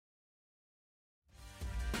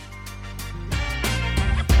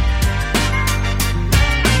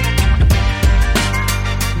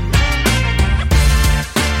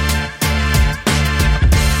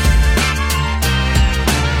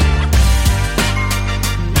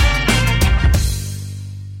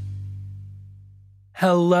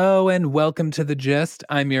Hello and welcome to The Gist.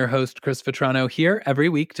 I'm your host, Chris Vetrano, here every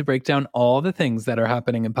week to break down all the things that are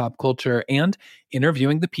happening in pop culture and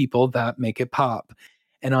interviewing the people that make it pop.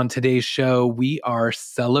 And on today's show, we are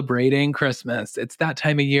celebrating Christmas. It's that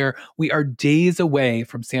time of year. We are days away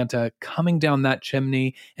from Santa coming down that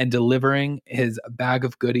chimney and delivering his bag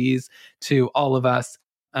of goodies to all of us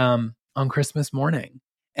on Christmas morning.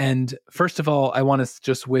 And first of all, I want to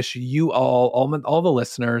just wish you all the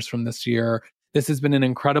listeners from this year. This has been an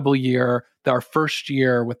incredible year, our first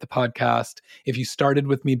year with the podcast. If you started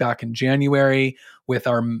with me back in January with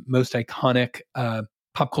our most iconic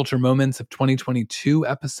pop culture moments of 2022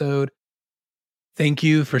 episode, thank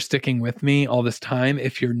you for sticking with me all this time.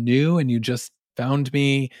 If you're new and you just found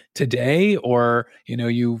me today, or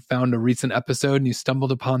you found a recent episode and you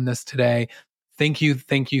stumbled upon this today, thank you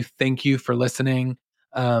for listening.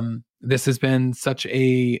 This has been such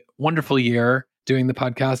a wonderful year doing the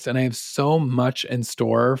podcast, and I have so much in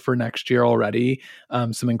store for next year already.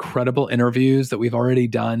 Some incredible interviews that we've already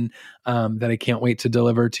done that I can't wait to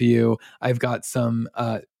deliver to you. I've got some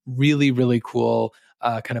really, really cool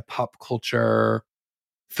kind of pop culture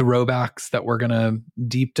throwbacks that we're going to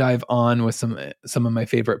deep dive on with some of my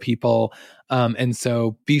favorite people. And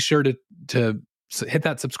so be sure to hit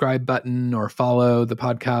that subscribe button or follow the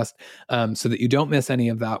podcast so that you don't miss any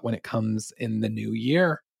of that when it comes in the new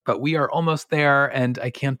year. But we are almost there, and I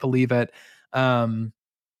can't believe it. I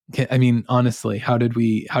mean, honestly, how did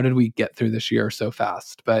we get through this year so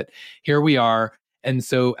fast? But here we are. And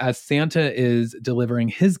so as Santa is delivering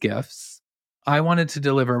his gifts, I wanted to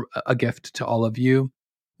deliver a gift to all of you,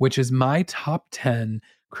 which is my top 10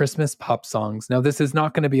 Christmas pop songs. Now, this is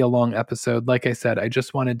not going to be a long episode. Like I said, I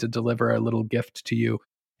just wanted to deliver a little gift to you.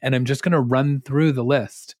 And I'm just going to run through the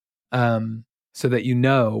list so that you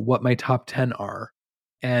know what my top 10 are.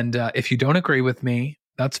 And if you don't agree with me,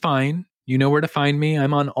 that's fine. You know where to find me.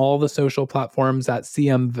 I'm on all the social platforms at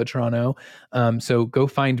CM Vetrano. So go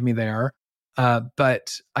find me there.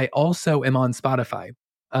 But I also am on Spotify.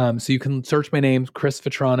 So you can search my name, Chris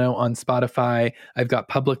Vetrano, on Spotify. I've got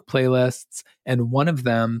public playlists, and one of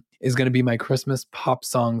them is going to be my Christmas pop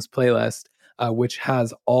songs playlist, which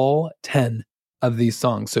has all 10 of these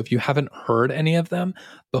songs. So if you haven't heard any of them,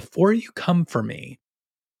 before you come for me,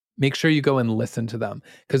 make sure you go and listen to them,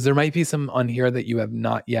 because there might be some on here that you have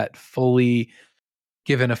not yet fully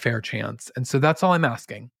given a fair chance. And so that's all I'm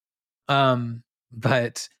asking.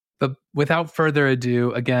 But without further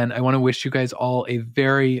ado, again, I want to wish you guys all a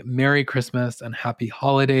very Merry Christmas and Happy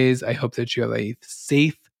Holidays. I hope that you have a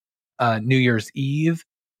safe New Year's Eve,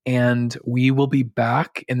 and we will be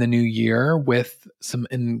back in the new year with some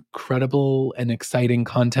incredible and exciting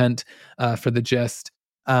content for The Gist.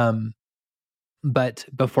 But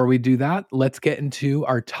before we do that, let's get into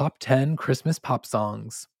our top 10 Christmas pop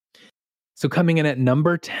songs. So coming in at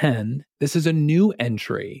number 10, this is a new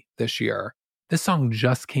entry this year. This song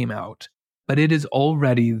just came out, but it is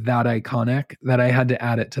already that iconic that I had to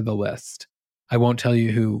add it to the list. I won't tell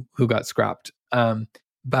you who got scrapped.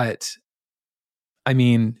 But I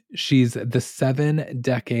mean, she's the 7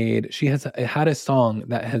 decade. She has had a song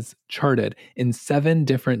that has charted in 7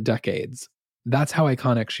 different decades. That's how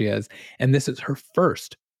iconic she is. And this is her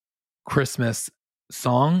first Christmas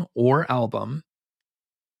song or album.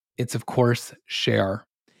 It's, of course, Cher.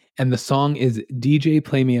 And the song is DJ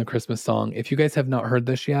Play Me a Christmas Song. If you guys have not heard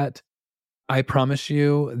this yet, I promise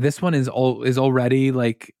you, this one is already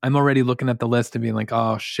like, I'm already looking at the list and being like,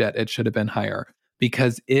 oh shit, it should have been higher,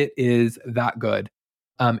 because it is that good.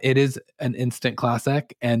 It is an instant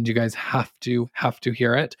classic, and you guys have to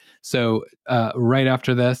hear it. So right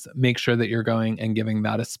after this, make sure that you're going and giving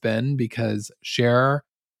that a spin, because Cher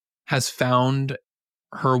has found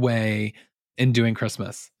her way in doing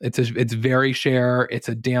Christmas. It's very Cher. It's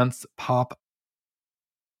a dance pop.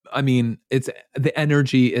 I mean, the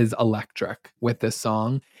energy is electric with this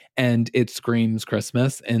song, and it screams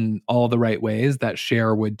Christmas in all the right ways that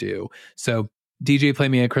Cher would do. So DJ Play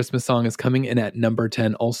Me a Christmas Song is coming in at number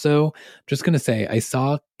 10. Also, I'm just going to say, I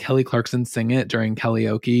saw Kelly Clarkson sing it during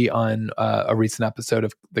karaoke on a recent episode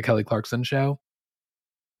of The Kelly Clarkson Show.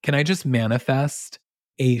 Can I just manifest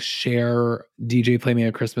a Cher DJ Play Me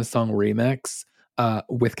a Christmas Song remix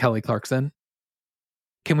with Kelly Clarkson?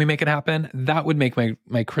 Can we make it happen? That would make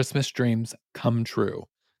my Christmas dreams come true.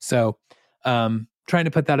 So trying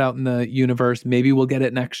to put that out in the universe. Maybe we'll get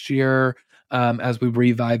it next year as we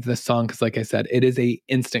revive this song, because like I said, it is a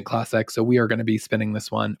instant classic. So we are going to be spinning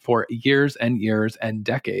this one for years and years and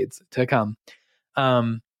decades to come.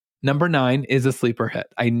 Number 9 is a sleeper hit.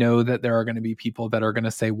 I know that there are going to be people that are going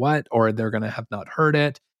to say what, or they're going to have not heard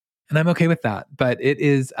it, and I'm okay with that. But it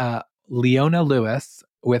is Leona Lewis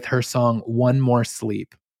with her song One More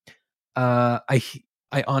Sleep.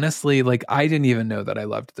 I honestly, like, I didn't even know that I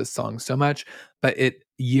loved this song so much, but it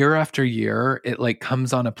year after year, it like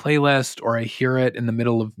comes on a playlist, or I hear it in the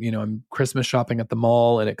middle of, I'm Christmas shopping at the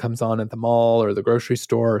mall and it comes on at the mall or the grocery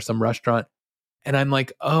store or some restaurant. And I'm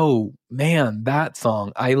like, oh man, that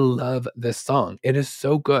song. I love this song. It is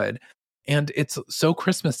so good. And it's so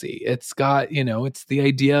Christmassy. It's got, it's the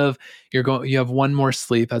idea of you have one more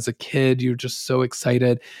sleep as a kid. You're just so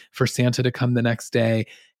excited for Santa to come the next day.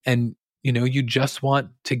 And, you just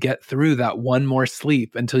want to get through that one more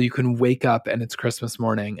sleep until you can wake up and it's Christmas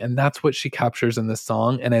morning. And that's what she captures in this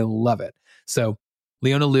song. And I love it. So,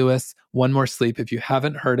 Leona Lewis, One More Sleep. If you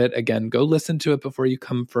haven't heard it, again, go listen to it before you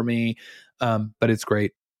come for me. But it's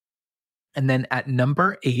great. And then at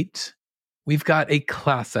number 8, we've got a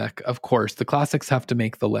classic. Of course, the classics have to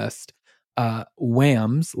make the list.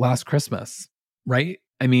 Wham's Last Christmas, right?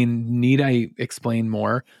 I mean, need I explain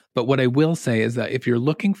more? But what I will say is that if you're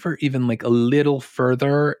looking for even like a little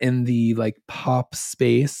further in the like pop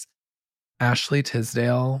space, Ashley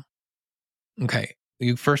Tisdale. Okay,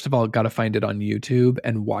 you first of all got to find it on YouTube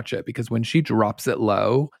and watch it, because when she drops it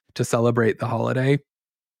low to celebrate the holiday,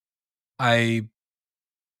 I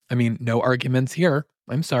mean, no arguments here.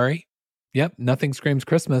 I'm sorry. Yep, nothing screams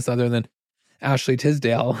Christmas other than Ashley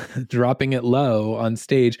Tisdale dropping it low on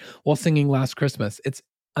stage while singing Last Christmas. It's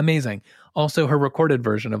amazing. Also, her recorded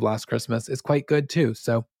version of Last Christmas is quite good too.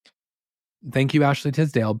 So thank you, Ashley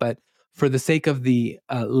Tisdale. But for the sake of the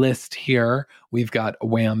list here, we've got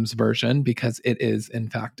Wham's version because it is, in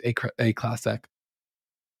fact, a classic.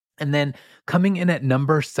 And then coming in at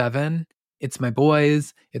number 7, it's my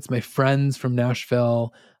boys, it's my friends from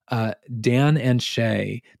Nashville, Dan and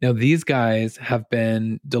Shay. Now, these guys have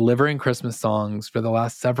been delivering Christmas songs for the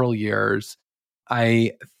last several years.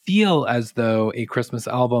 I feel as though a Christmas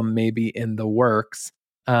album may be in the works,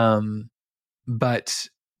 but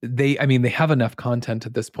they have enough content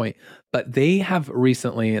at this point. But they have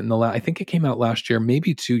recently, I think it came out last year,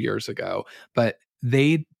 maybe 2 years ago, but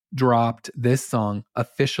they dropped this song,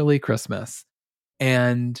 Officially Christmas.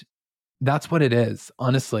 And that's what it is,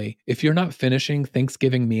 honestly. If you're not finishing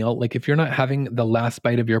Thanksgiving meal, like if you're not having the last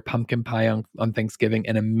bite of your pumpkin pie on Thanksgiving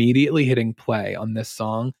and immediately hitting play on this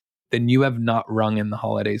song, then you have not rung in the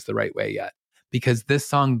holidays the right way yet. Because this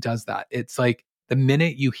song does that. It's like the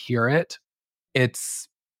minute you hear it, it's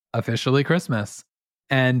officially Christmas.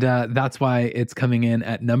 And that's why it's coming in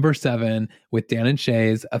at number 7 with Dan and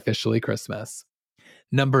Shay's Officially Christmas.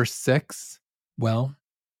 Number 6, well,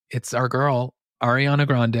 it's our girl, Ariana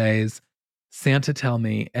Grande's Santa Tell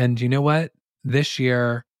Me. And you know what? This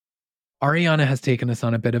year, Ariana has taken us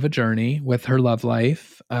on a bit of a journey with her love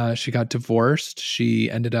life. She got divorced.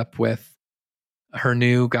 She ended up with her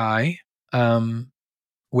new guy,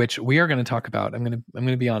 which we are going to talk about. I'm going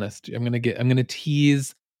to be honest. I'm going to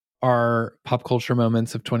tease our pop culture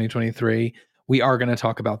moments of 2023. We are going to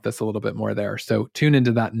talk about this a little bit more there. So tune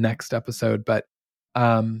into that next episode. But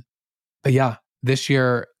yeah, this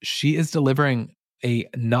year she is delivering a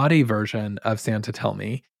naughty version of Santa Tell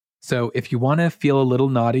Me. So if you want to feel a little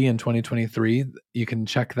naughty in 2023, you can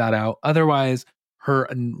check that out. Otherwise, her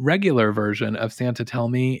regular version of Santa Tell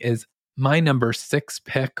Me is my number 6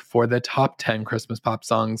 pick for the top 10 Christmas pop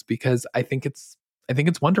songs, because I think it's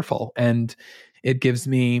wonderful, and it gives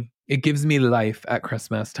me life at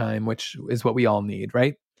Christmas time, which is what we all need,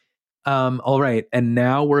 right? All right, and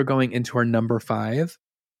now we're going into our number 5.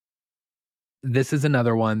 This is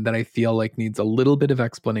another one that I feel like needs a little bit of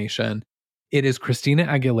explanation. It is Christina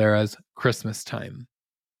Aguilera's Christmas Time.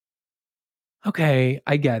 Okay,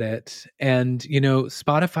 I get it. And,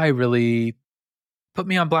 Spotify really put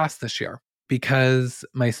me on blast this year, because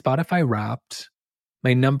my Spotify Wrapped,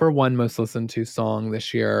 my number 1 most listened to song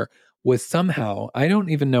this year, was somehow, I don't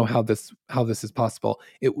even know how this is possible.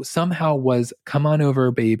 It somehow was Come On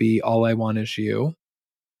Over Baby, All I Want Is You.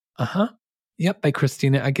 Yep, by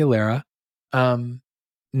Christina Aguilera.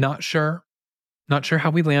 Not sure how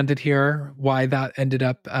we landed here, why that ended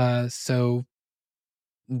up so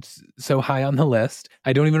high on the list.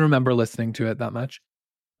 I don't even remember listening to it that much.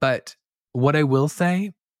 But what I will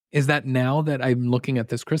say is that now that I'm looking at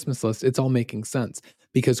this Christmas list, it's all making sense,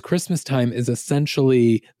 because Christmas Time is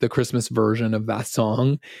essentially the Christmas version of that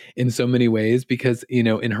song in so many ways, because, in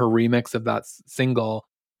her remix of that single,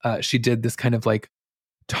 she did this kind of like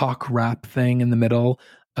talk rap thing in the middle.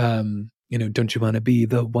 Don't you want to be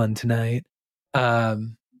the one tonight?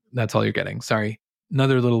 That's all you're getting. Sorry.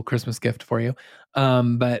 Another little Christmas gift for you.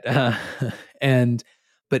 But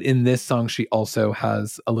in this song, she also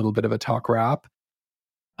has a little bit of a talk rap.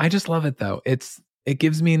 I just love it though. It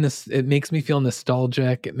makes me feel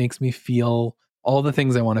nostalgic. It makes me feel all the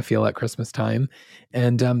things I want to feel at Christmas time.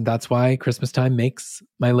 And that's why Christmas Time makes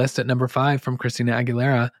my list at number 5 from Christina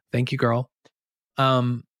Aguilera. Thank you, girl.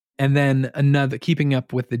 And then another, keeping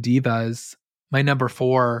up with the divas, my number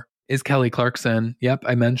 4 is Kelly Clarkson. Yep,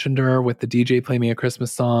 I mentioned her with the DJ Play Me a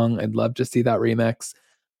Christmas Song. I'd love to see that remix.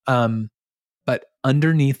 But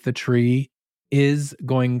Underneath the Tree is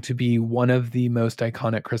going to be one of the most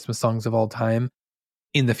iconic Christmas songs of all time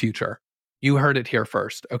in the future. You heard it here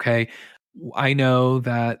first, okay? I know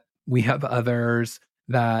that we have others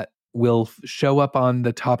that will show up on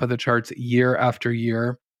the top of the charts year after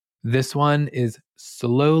year. This one is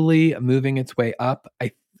slowly moving its way up.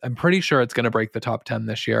 I'm pretty sure it's going to break the top 10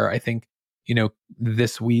 this year. I think,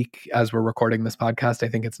 this week, as we're recording this podcast, I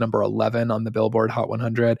think it's number 11 on the Billboard Hot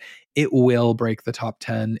 100. It will break the top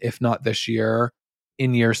 10, if not this year,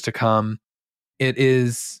 in years to come. It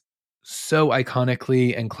is so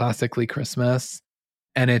iconically and classically Christmas.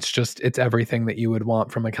 And it's everything that you would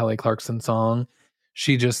want from a Kelly Clarkson song.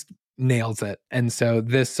 She just nails it. And so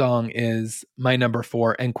this song is my number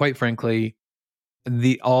 4. And quite frankly,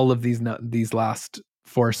 all of these last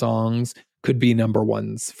 4 songs could be number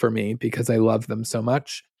 1s for me because I love them so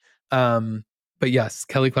much. But yes,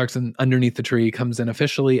 Kelly Clarkson, Underneath the Tree, comes in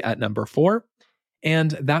officially at number 4.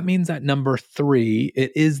 And that means at number 3,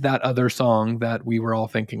 it is that other song that we were all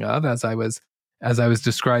thinking of as I was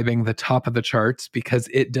describing the top of the charts, because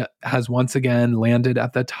it has once again landed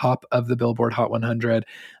at the top of the Billboard Hot 100.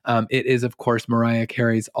 It is, of course, Mariah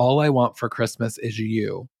Carey's All I Want for Christmas Is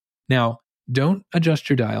You. Now, don't adjust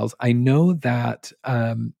your dials. I know that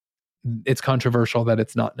it's controversial that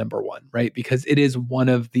it's not number 1, right? Because it is one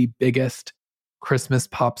of the biggest Christmas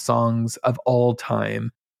pop songs of all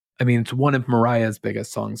time. I mean, it's one of Mariah's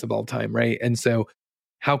biggest songs of all time, right? And so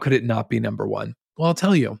how could it not be number 1? Well, I'll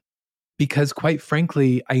tell you. Because quite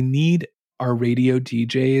frankly, I need our radio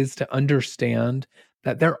DJs to understand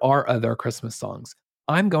that there are other Christmas songs.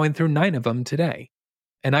 I'm going through 9 of them today,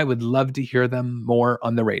 and I would love to hear them more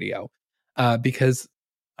on the radio because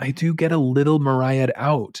I do get a little Mariah'd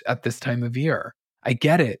out at this time of year. I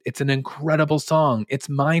get it. It's an incredible song. It's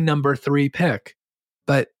my number 3 pick.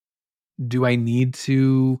 But do I need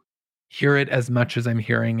to hear it as much as I'm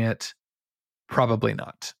hearing it? Probably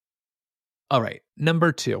not. All right,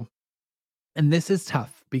 number 2. And this is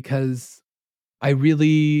tough because I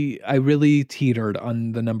really teetered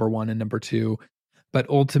on the number 1 and number 2, but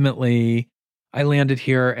ultimately I landed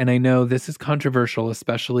here. And I know this is controversial,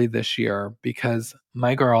 especially this year, because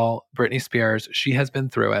my girl, Britney Spears, she has been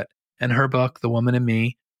through it. And her book, The Woman in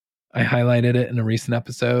Me, I highlighted it in a recent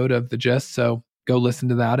episode of The Gist. So go listen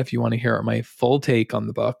to that if you want to hear my full take on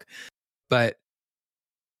the book. But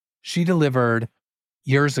she delivered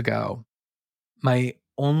years ago my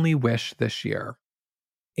only wish this year,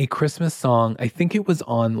 a Christmas song. I think it was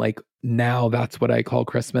on Now That's What I Call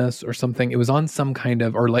Christmas or something. It was on some kind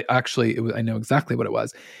of, actually, I know exactly what it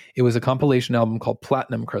was. It was a compilation album called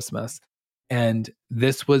Platinum Christmas. And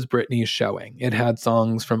this was Britney's showing. It had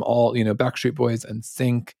songs from all, Backstreet Boys and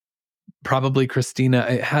NSYNC, probably Christina.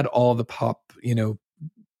 It had all the pop,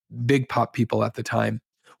 big pop people at the time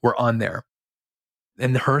were on there.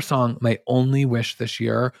 And her song, My Only Wish This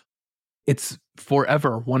Year, it's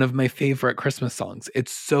forever one of my favorite Christmas songs.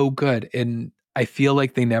 It's so good. And I feel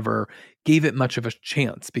like they never gave it much of a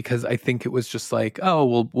chance because I think it was just like,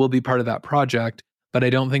 oh, we'll be part of that project. But I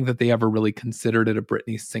don't think that they ever really considered it a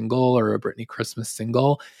Britney single or a Britney Christmas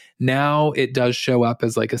single. Now it does show up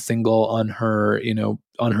as like a single on her,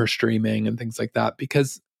 on her streaming and things like that,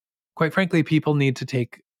 because quite frankly, people need to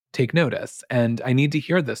take notice, and I need to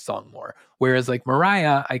hear this song more. Whereas like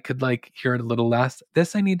Mariah, I could hear it a little less.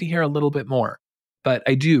 This I need to hear a little bit more. But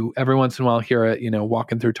I do every once in a while hear it,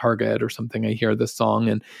 walking through Target or something. I hear this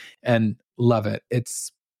song and love it.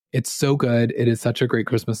 It's so good. It is such a great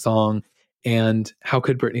Christmas song. And how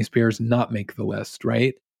could Britney Spears not make the list,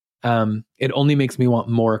 right? It only makes me want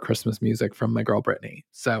more Christmas music from my girl Britney.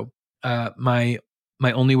 So my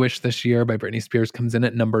Only Wish This Year by Britney Spears comes in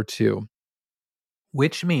at number 2.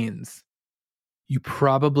 Which means you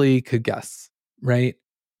probably could guess, right?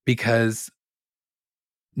 Because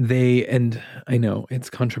and I know it's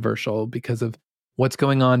controversial because of what's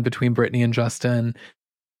going on between Britney and Justin.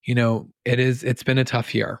 It's been a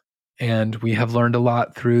tough year, and we have learned a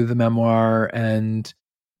lot through the memoir, and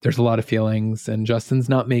there's a lot of feelings, and Justin's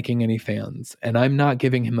not making any fans, and I'm not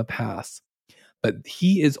giving him a pass, but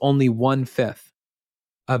he is only 1/5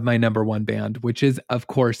 of my number 1 band, which is of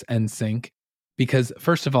course NSYNC. Because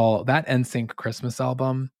first of all, that NSYNC Christmas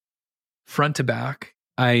album, front to back,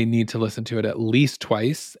 I need to listen to it at least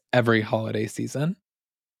twice every holiday season.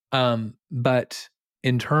 But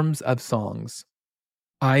in terms of songs,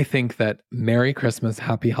 I think that Merry Christmas,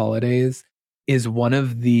 Happy Holidays is one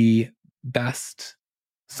of the best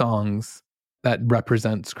songs that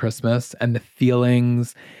represents Christmas and the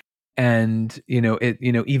feelings and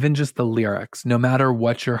even just the lyrics. No matter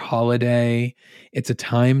what your holiday, it's a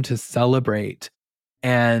time to celebrate.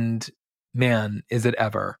 And man, is it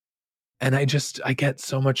ever. And I get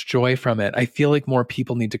so much joy from it. I feel like more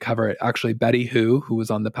people need to cover it. Actually, Betty who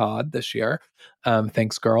was on the pod this year,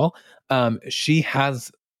 thanks girl, she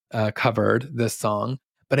has covered this song,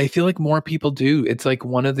 but I feel like more people do. It's like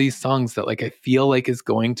one of these songs that like I feel like is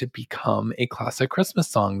going to become a classic Christmas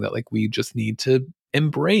song that like we just need to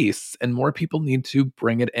embrace and more people need to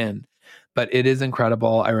bring it in. But it is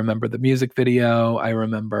incredible. I remember the music video.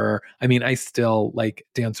 I still like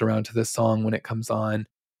dance around to this song when it comes on.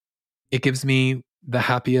 It gives me the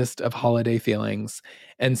happiest of holiday feelings.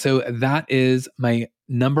 And so that is my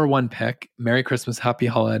number one pick, Merry Christmas, Happy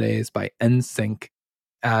Holidays by NSYNC,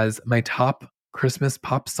 as my top Christmas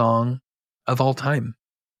pop song of all time.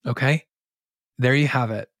 Okay? There you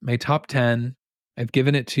have it. My top 10. I've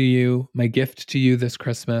given it to you, my gift to you this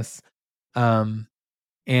Christmas.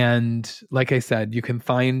 And like I said, you can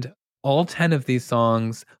find all 10 of these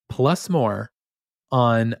songs plus more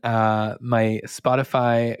on my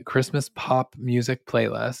Spotify Christmas pop music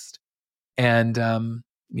playlist. And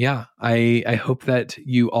I hope that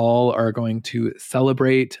you all are going to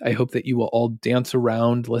celebrate. I hope that you will all dance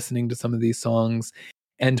around listening to some of these songs.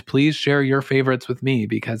 And please share your favorites with me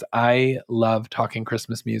because I love talking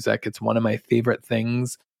Christmas music. It's one of my favorite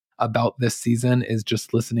things about this season is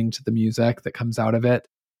just listening to the music that comes out of it.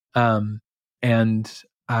 And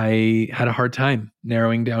I had a hard time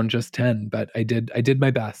narrowing down just 10, but I did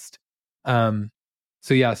my best.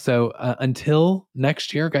 So until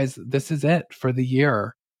next year, guys, this is it for the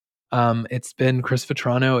year. It's been Chris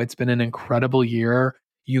Vetrano. It's been an incredible year.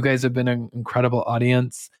 You guys have been an incredible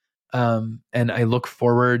audience. And I look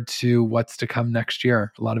forward to what's to come next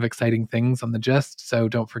year. A lot of exciting things on the Gist. So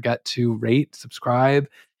don't forget to rate, subscribe,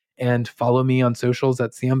 and follow me on socials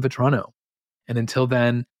at CM Vetrano. And until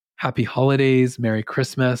then, happy holidays, Merry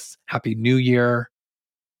Christmas, Happy New Year,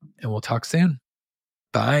 and we'll talk soon.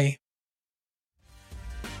 Bye.